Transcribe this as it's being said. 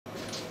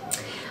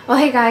Well,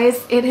 hey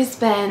guys, it has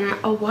been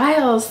a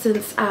while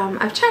since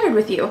I've chatted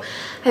with you.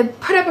 I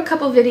put up a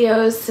couple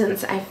videos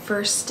since I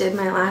first did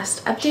my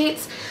last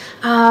updates,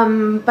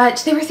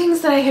 but they were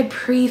things that I had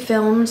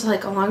pre-filmed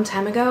like a long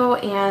time ago,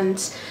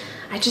 and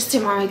I just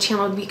didn't want my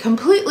channel to be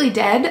completely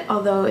dead,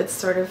 although it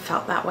sort of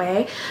felt that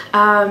way.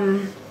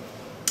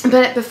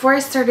 But before I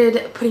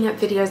started putting up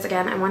videos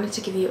again, I wanted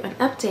to give you an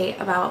update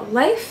about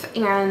life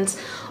and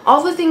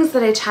all the things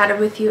that I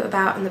chatted with you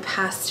about in the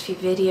past few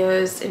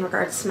videos in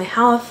regards to my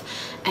health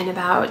and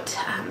about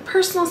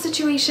personal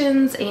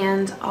situations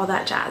and all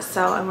that jazz.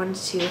 So I wanted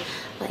to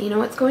let you know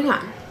what's going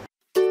on.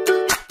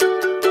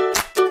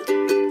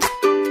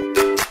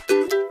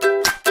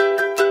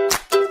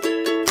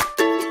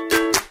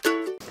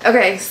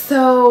 Okay,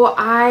 so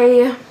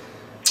I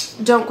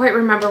don't quite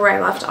remember where I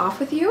left off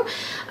with you.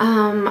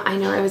 I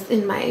know I was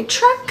in my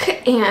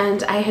truck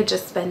and I had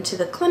just been to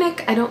the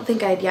clinic. I don't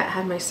think I'd yet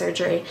had my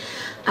surgery.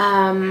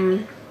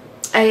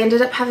 I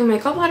ended up having my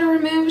gallbladder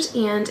removed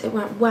and it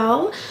went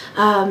well.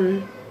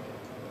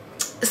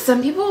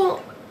 Some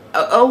people,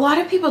 a lot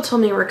of people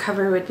told me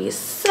recovery would be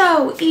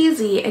so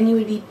easy and you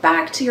would be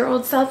back to your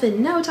old self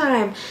in no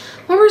time.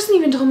 One person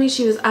even told me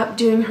she was up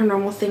doing her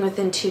normal thing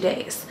within 2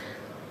 days.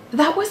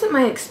 That wasn't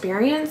my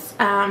experience.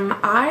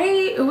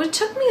 It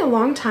took me a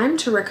long time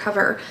to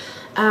recover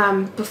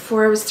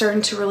before I was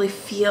starting to really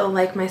feel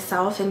like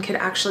myself and could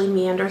actually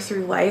meander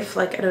through life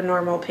like at a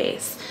normal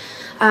pace.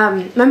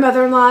 My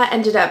mother-in-law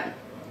ended up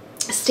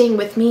staying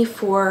with me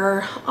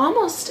for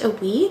almost a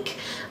week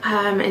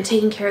and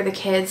taking care of the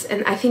kids,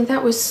 and I think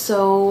that was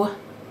so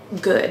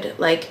good.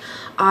 Like,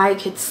 I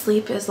could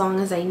sleep as long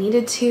as I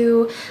needed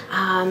to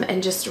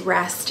and just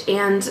rest.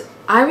 And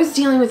I was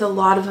dealing with a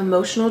lot of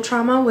emotional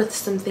trauma with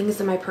some things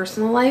in my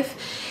personal life,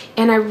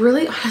 and I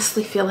really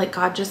honestly feel like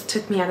God just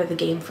took me out of the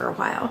game for a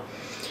while.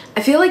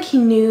 I feel like he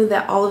knew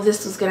that all of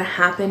this was going to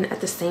happen at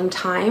the same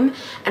time,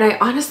 and I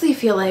honestly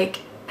feel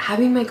like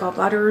having my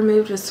gallbladder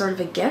removed was sort of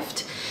a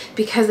gift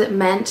because it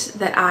meant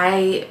that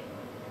I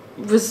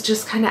was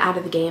just kind of out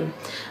of the game.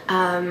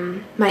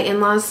 My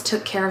in-laws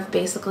took care of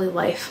basically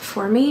life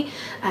for me.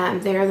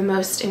 They are the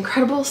most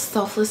incredible,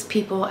 selfless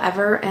people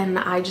ever, and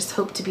I just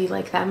hope to be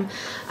like them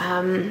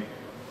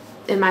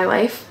in my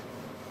life.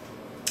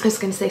 I was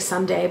going to say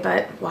someday,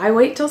 but why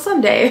wait till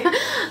someday?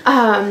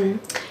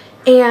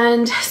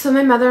 And so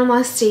my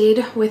mother-in-law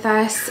stayed with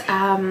us,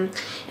 and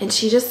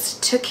she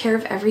just took care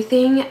of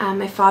everything.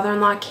 My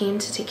father-in-law came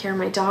to take care of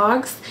my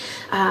dogs.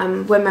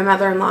 When my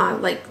mother-in-law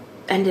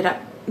ended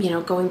up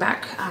going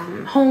back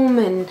home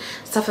and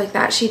stuff like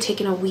that, she'd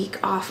taken a week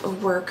off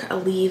of work, a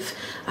leave,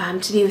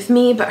 to be with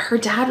me, but her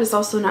dad was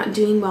also not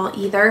doing well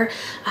either.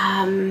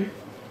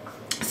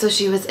 So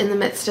she was in the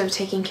midst of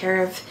taking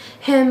care of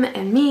him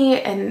and me,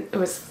 and it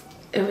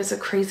was a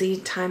crazy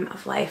time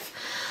of life.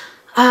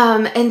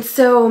 And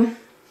so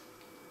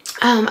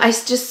I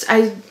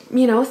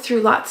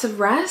through lots of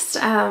rest,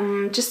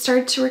 just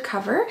started to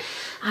recover.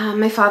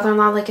 My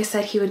father-in-law, like I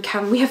said, he would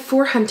come. We have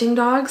 4 hunting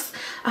dogs.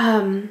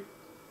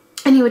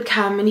 And he would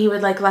come and he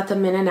would let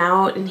them in and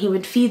out, and he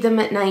would feed them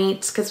at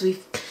night because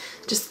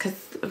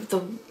of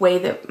the way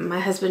that my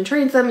husband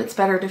trains them, it's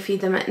better to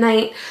feed them at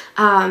night.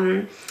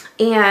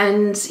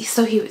 And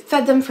so he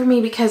fed them for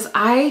me because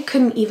I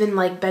couldn't even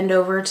bend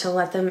over to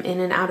let them in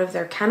and out of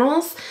their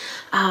kennels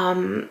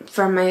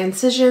from my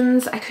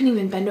incisions. I couldn't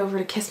even bend over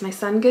to kiss my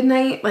son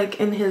goodnight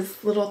in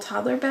his little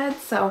toddler bed.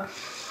 So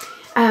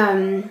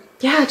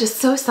yeah, just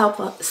so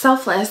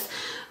selfless.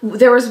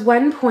 There was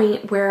one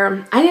point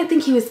where I didn't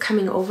think he was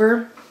coming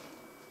over,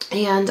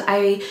 and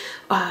I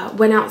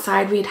went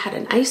outside. We'd had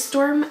an ice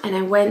storm, and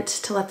I went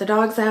to let the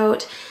dogs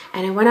out,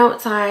 and I went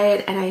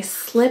outside and I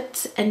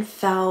slipped and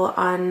fell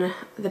on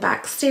the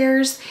back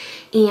stairs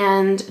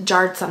and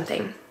jarred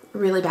something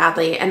really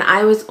badly. And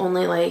I was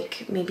only I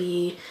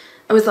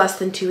was less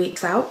than 2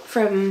 weeks out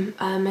from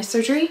my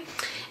surgery,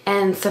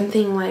 and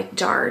something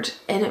jarred,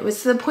 and it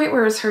was to the point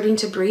where it was hurting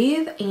to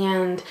breathe,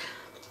 and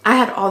I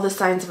had all the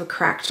signs of a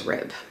cracked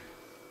rib.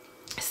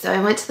 So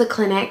I went to the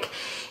clinic,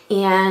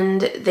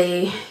 and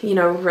they,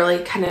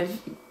 really kind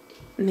of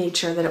made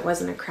sure that it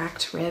wasn't a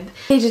cracked rib.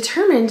 They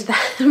determined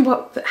that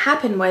what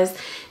happened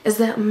is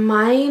that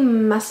my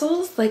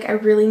muscles, I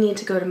really need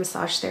to go to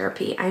massage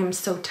therapy. I am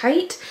so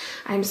tight.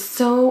 I'm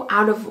so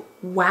out of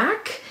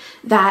whack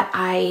that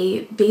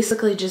I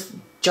basically just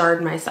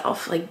jarred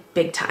myself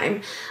big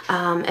time,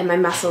 and my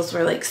muscles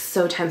were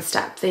so tensed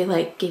up. They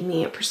gave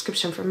me a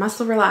prescription for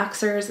muscle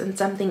relaxers and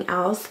something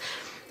else.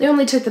 They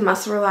only took the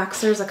muscle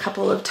relaxers a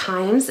couple of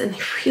times, and they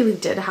really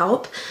did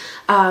help.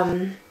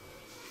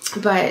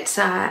 But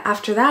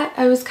after that,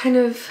 I was kind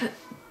of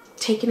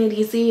taking it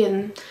easy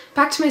and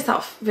back to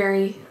myself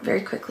very,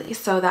 very quickly.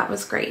 So that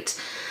was great.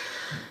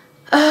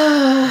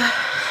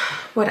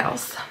 What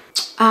else?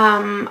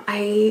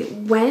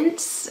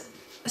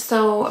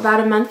 So about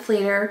a month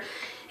later,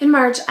 in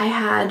March, I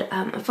had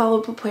a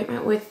follow-up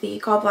appointment with the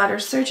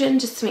gallbladder surgeon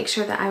just to make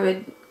sure that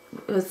it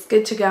was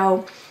good to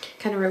go,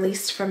 kind of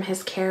released from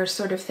his care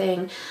sort of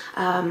thing.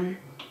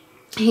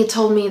 He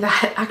told me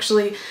that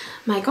actually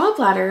my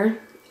gallbladder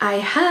I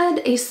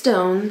had a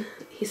stone,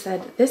 he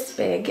said, this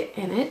big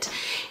in it,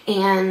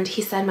 and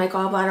he said my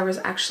gallbladder was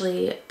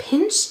actually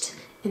pinched,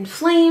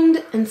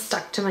 inflamed, and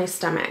stuck to my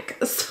stomach.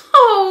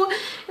 So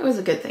it was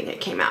a good thing it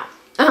came out.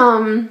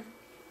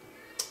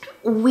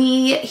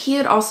 He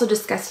had also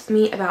discussed with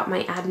me about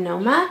my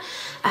adenoma,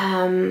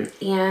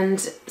 and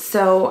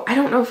so I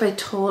don't know if I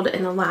told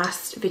in the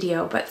last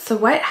video, but so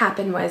what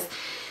happened was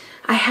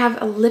I have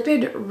a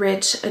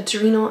lipid-rich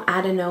adrenal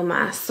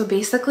adenoma. So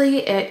basically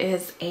it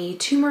is a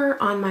tumor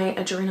on my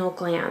adrenal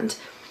gland,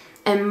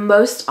 and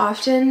most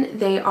often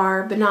they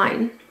are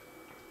benign,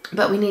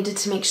 but we needed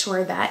to make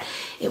sure that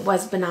it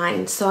was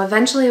benign. So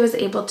eventually I was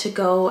able to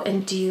go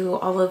and do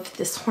all of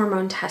this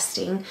hormone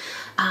testing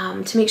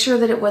to make sure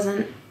that it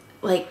wasn't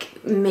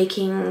like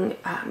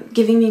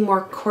giving me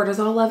more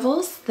cortisol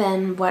levels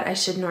than what I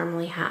should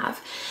normally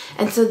have.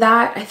 And so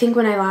that, I think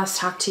when I last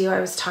talked to you, I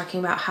was talking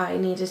about how I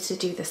needed to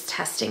do this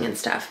testing and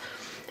stuff.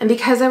 And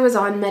because I was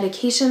on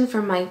medication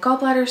from my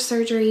gallbladder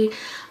surgery,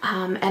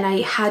 and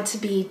I had to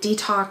be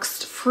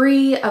detoxed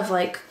free of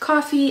like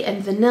coffee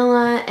and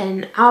vanilla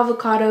and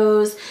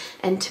avocados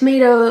and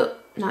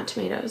not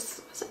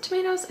tomatoes. Was it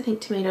tomatoes? I think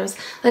tomatoes.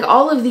 Like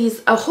all of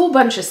these, a whole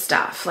bunch of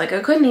stuff. Like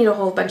I couldn't eat a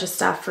whole bunch of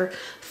stuff for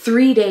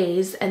 3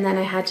 days, and then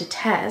I had to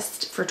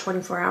test for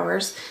 24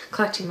 hours,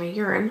 collecting my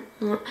urine.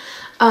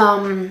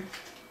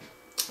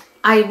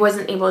 I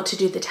wasn't able to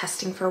do the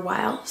testing for a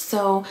while.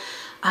 So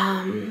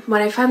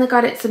when I finally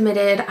got it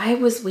submitted, I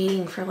was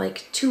waiting for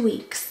like 2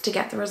 weeks to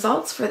get the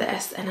results for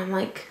this. And I'm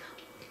like,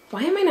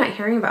 why am I not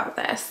hearing about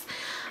this?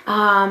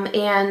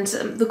 And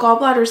the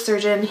gallbladder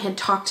surgeon had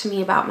talked to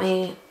me about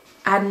my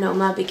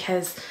adenoma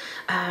because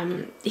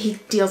he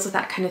deals with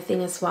that kind of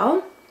thing as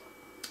well.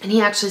 And he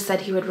actually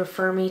said he would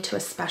refer me to a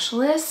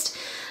specialist.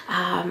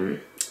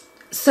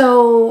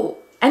 So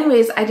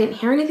anyways, I didn't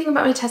hear anything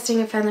about my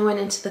testing. I finally went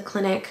into the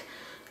clinic.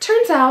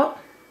 Turns out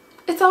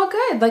it's all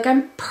good. Like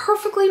I'm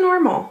perfectly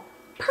normal.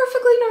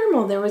 Perfectly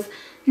normal. There was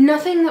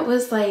nothing that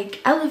was like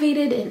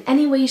elevated in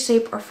any way,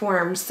 shape, or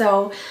form.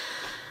 So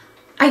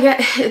I get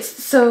it's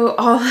so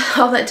all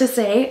that to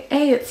say,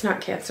 A, it's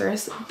not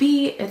cancerous.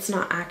 B, it's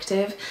not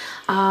active.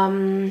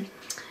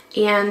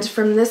 And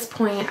from this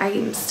point,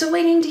 I'm still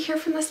waiting to hear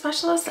from the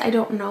specialist. I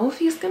don't know if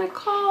he's gonna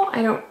call.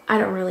 I don't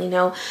really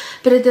know.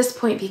 But at this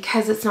point,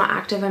 because it's not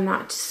active, I'm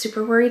not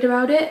super worried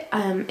about it.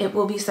 It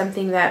will be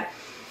something that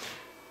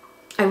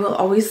I will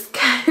always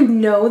kind of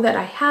know that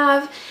I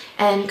have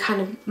and kind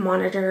of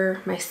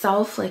monitor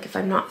myself. Like if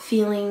I'm not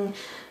feeling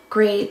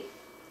great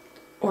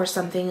or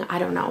something, I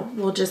don't know.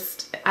 We'll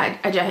just,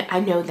 I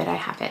know that I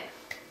have it.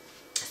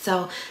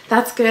 So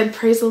that's good.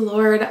 Praise the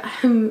Lord.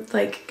 I'm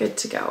like good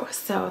to go.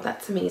 So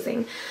that's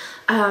amazing.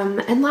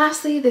 And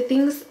lastly, the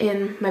things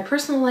in my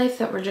personal life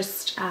that were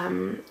just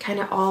kind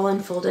of all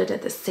unfolded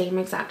at the same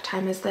exact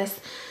time as this.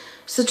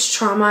 Such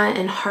trauma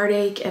and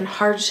heartache and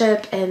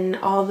hardship and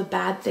all the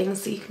bad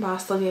things that you can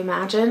possibly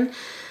imagine.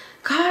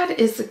 God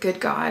is a good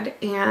God,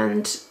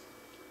 and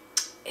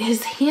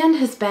his hand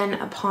has been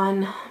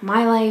upon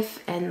my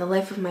life and the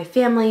life of my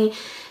family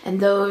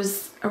and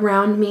those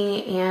around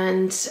me,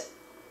 and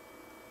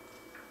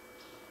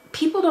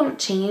people don't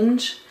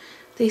change,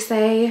 they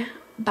say,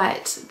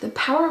 but the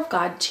power of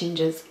God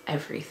changes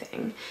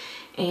everything.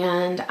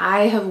 And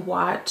I have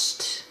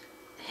watched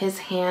his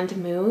hand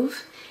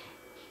move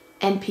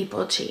and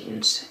people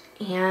change.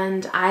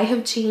 And I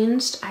have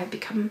changed. I've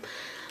become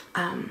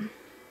a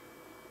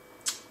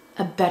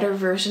better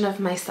version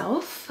of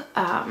myself.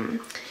 And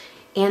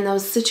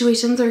those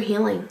situations are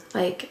healing.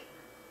 Like,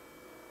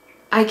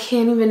 I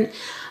can't even,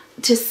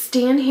 to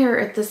stand here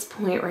at this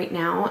point right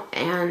now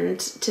and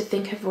to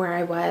think of where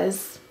I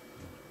was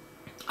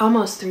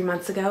almost 3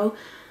 months ago,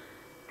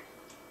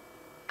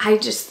 I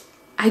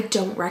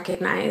don't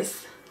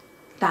recognize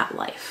that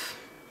life.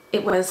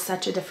 It was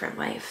such a different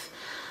life.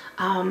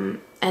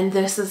 And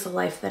this is the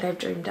life that I've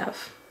dreamed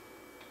of.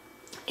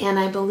 And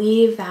I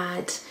believe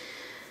that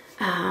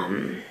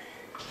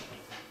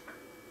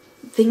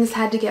things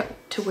had to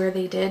get to where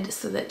they did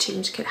so that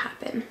change could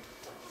happen.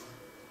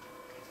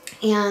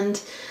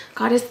 And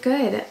God is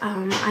good.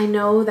 I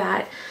know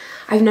that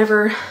I've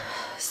never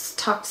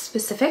talked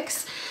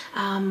specifics.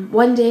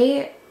 One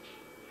day,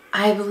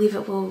 I believe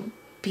it will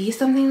be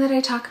something that I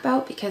talk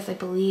about, because I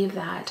believe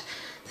that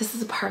this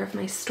is a part of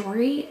my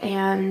story,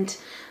 and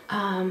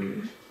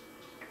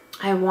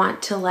I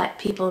want to let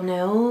people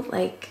know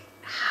like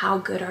how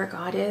good our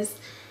God is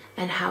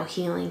and how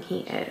healing he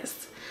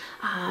is.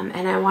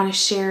 And I want to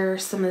share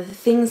some of the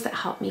things that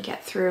helped me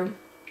get through.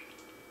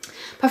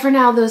 But for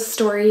now, those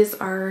stories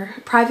are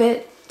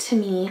private to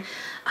me,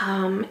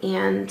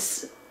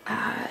 and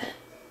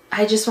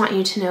I just want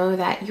you to know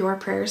that your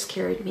prayers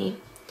carried me.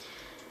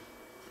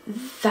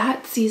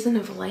 That season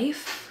of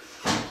life,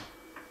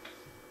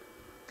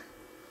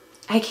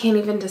 I can't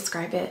even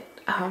describe it.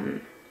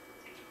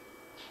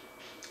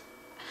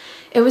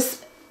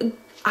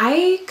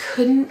 I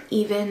couldn't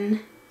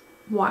even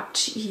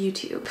watch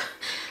YouTube.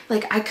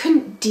 Like, I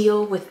couldn't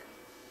deal with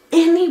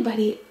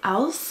anybody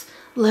else,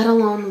 let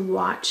alone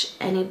watch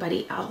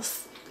anybody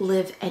else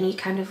live any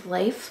kind of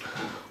life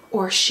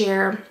or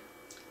share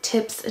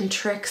tips and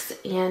tricks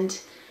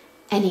and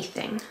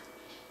anything.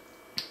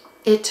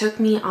 It took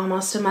me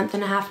almost a month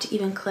and a half to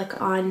even click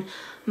on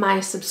my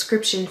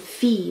subscription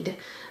feed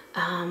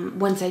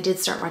once I did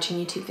start watching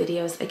YouTube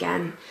videos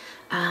again.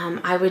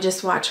 I would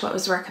just watch what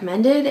was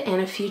recommended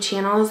and a few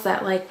channels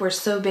that like were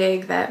so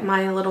big that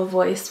my little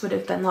voice would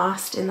have been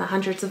lost in the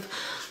hundreds of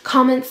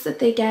comments that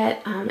they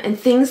get, and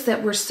things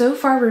that were so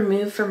far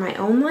removed from my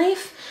own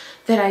life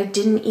that I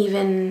didn't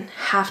even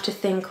have to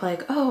think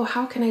like, oh,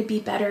 how can I be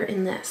better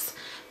in this?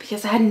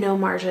 Because I had no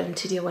margin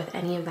to deal with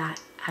any of that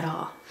at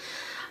all.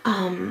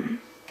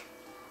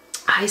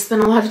 I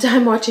spent a lot of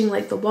time watching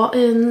like the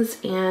Waltons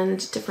and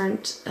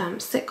different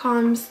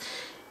sitcoms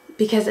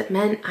because it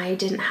meant I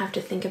didn't have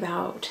to think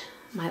about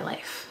my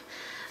life.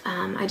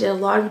 I did a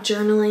lot of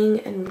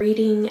journaling and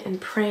reading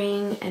and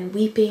praying and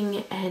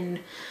weeping and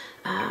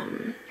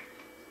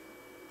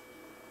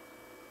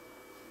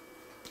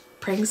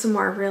praying some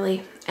more,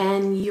 really.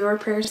 And your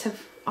prayers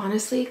have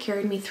honestly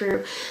carried me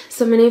through.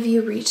 So many of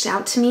you reached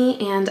out to me,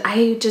 and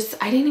I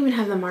didn't even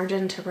have the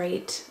margin to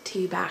write to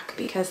you back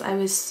because I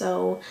was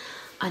so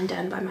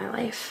undone by my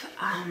life,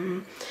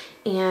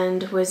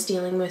 and was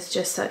dealing with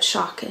just such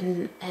shock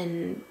and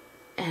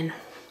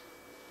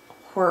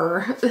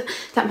horror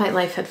that my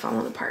life had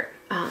fallen apart.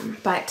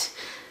 But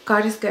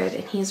God is good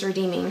and He's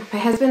redeeming. My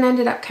husband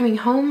ended up coming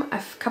home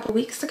a couple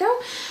weeks ago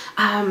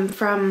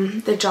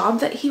from the job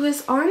that he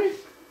was on.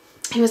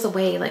 He was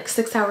away, like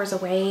 6 hours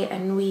away,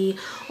 and we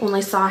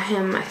only saw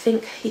him, I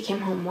think he came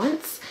home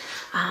once,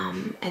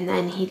 and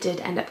then he did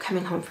end up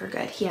coming home for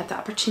good. He had the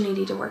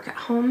opportunity to work at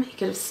home. He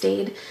could have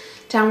stayed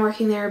down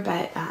working there,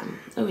 but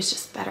it was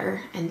just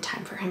better and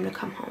time for him to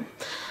come home.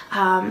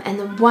 And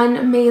the one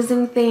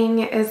amazing thing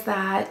is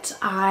that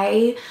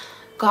I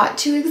got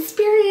to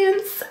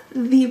experience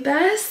the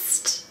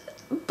best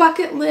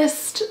bucket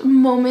list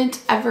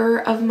moment ever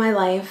of my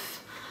life.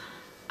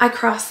 I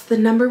crossed the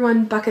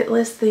 #1 bucket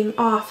list thing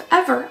off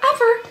ever.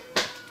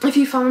 If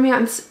you follow me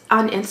on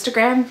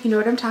Instagram, you know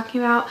what I'm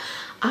talking about.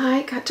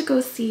 I got to go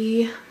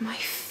see my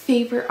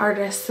favorite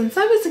artist since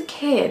I was a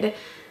kid,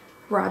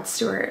 Rod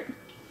Stewart.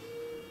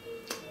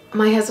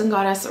 My husband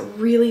got us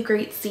really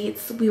great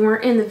seats. We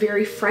weren't in the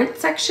very front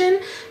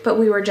section, but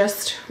we were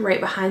just right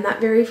behind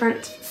that very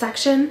front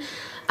section.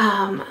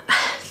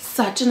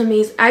 Such an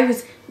amazing, I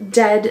was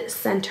dead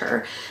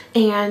center.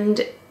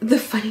 And the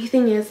funny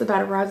thing is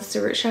about a Rod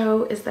Stewart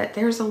show is that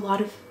there's a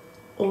lot of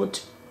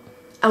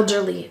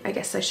elderly, I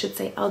guess I should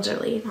say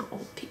elderly, not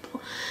old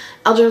people,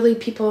 elderly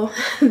people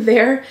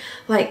there,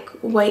 like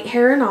white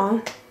hair and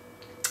all,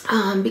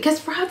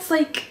 because Rod's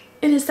like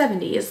in his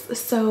 70s.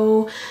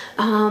 So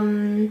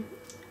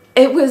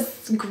it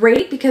was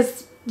great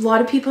because a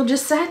lot of people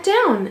just sat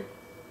down.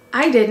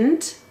 I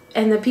didn't,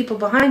 and the people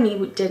behind me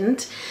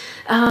didn't.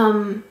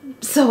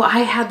 So I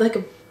had like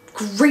a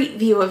great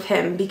view of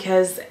him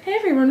because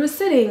everyone was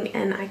sitting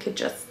and I could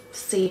just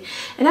see.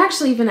 And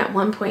actually, even at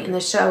one point in the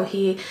show,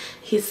 he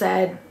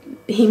said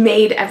he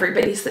made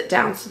everybody sit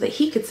down so that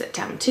he could sit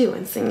down too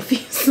and sing a few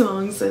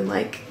songs and,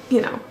 like,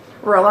 you know,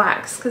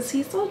 relax because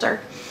he's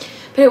older.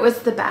 But it was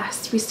the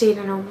best. We stayed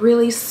in a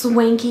really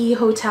swanky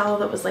hotel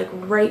that was like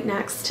right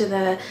next to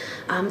the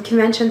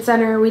convention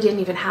center. We didn't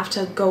even have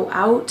to go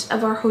out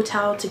of our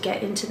hotel to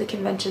get into the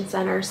convention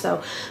center,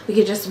 so we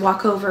could just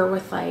walk over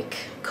with like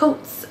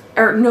coats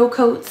or no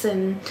coats,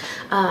 and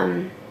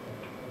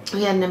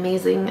we had an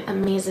amazing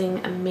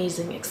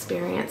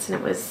experience, and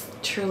it was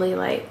truly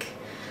like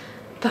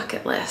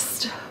bucket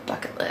list.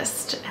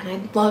 And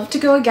I'd love to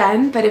go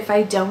again, but if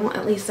I don't,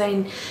 at least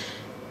I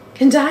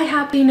can die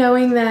happy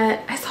knowing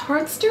that I saw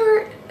Rod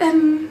Stewart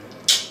and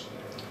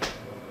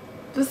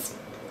was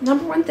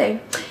 #1 thing.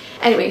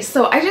 Anyway,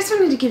 so I just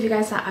wanted to give you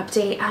guys that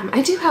update.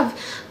 I do have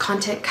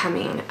content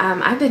coming.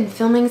 I've been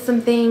filming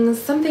some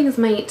things. Some things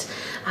might,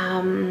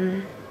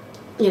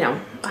 you know,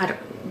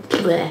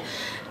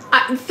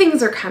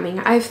 things are coming.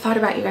 I've thought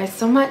about you guys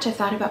so much. I've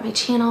thought about my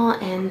channel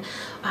and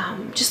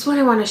just what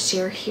I want to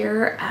share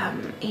here.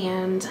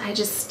 And I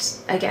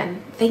just,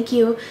 again, thank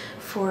you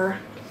for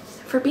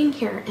being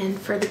here and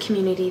for the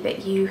community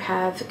that you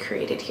have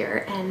created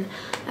here. And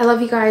I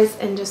love you guys,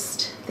 and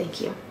just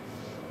thank you.